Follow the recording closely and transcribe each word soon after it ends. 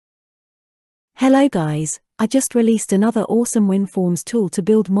Hello guys, I just released another awesome WinForms tool to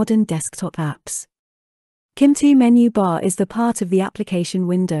build modern desktop apps. Kimtoo MenuBar is the part of the application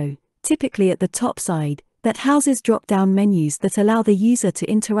window, typically at the top side, that houses drop-down menus that allow the user to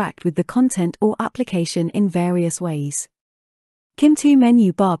interact with the content or application in various ways. Kimtoo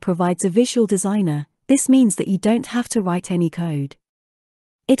MenuBar provides a visual designer. This means that you don't have to write any code.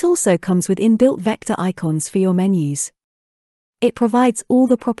 It also comes with inbuilt vector icons for your menus. It provides all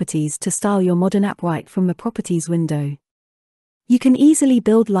the properties to style your modern app right from the Properties window. You can easily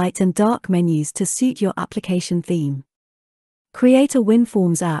build light and dark menus to suit your application theme. Create a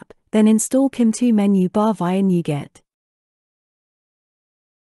WinForms app, then install Kimtoo MenuBar via NuGet.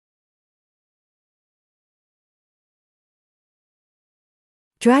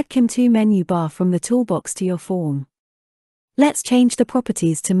 Drag Kimtoo MenuBar from the toolbox to your form. Let's change the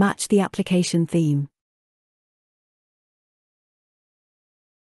properties to match the application theme.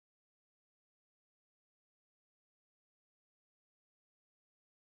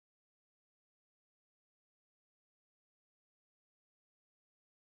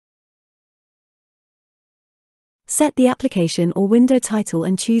 Set the application or window title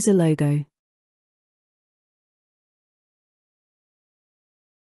and choose a logo.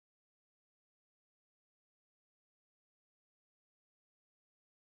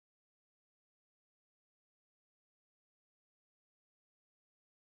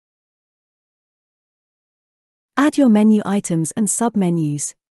 Add your menu items and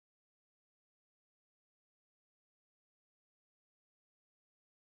sub-menus.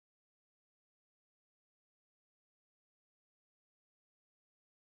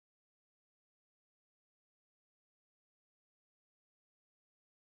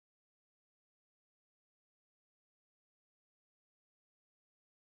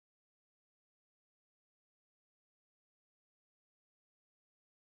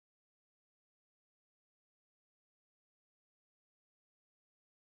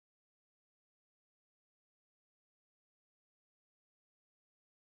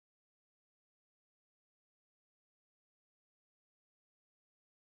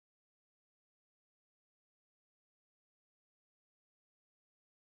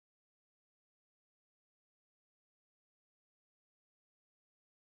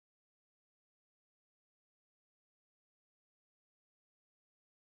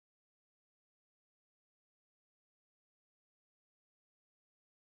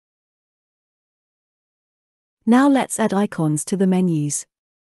 Now let's add icons to the menus.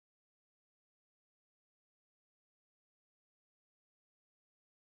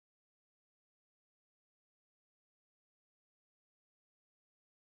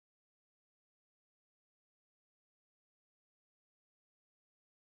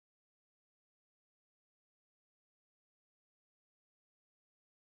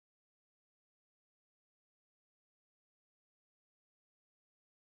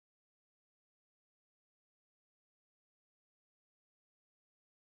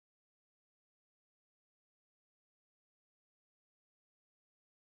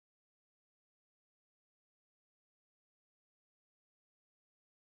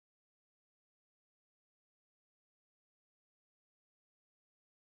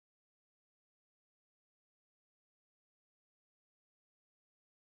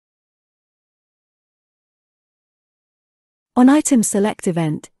 OnItemSelect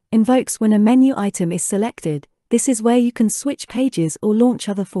event invokes when a menu item is selected. This is where you can switch pages or launch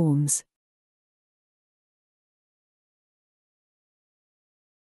other forms.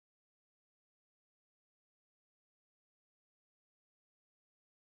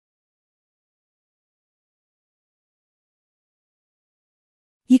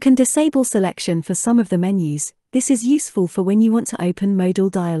 You can disable selection for some of the menus. This is useful for when you want to open modal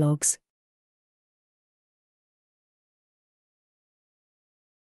dialogues.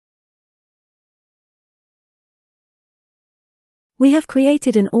 We have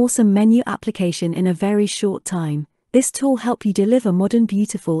created an awesome menu application in a very short time. This tool helps you deliver modern,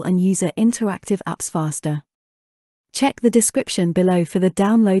 beautiful and user-interactive apps faster. Check the description below for the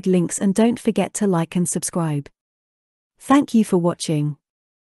download links and don't forget to like and subscribe. Thank you for watching.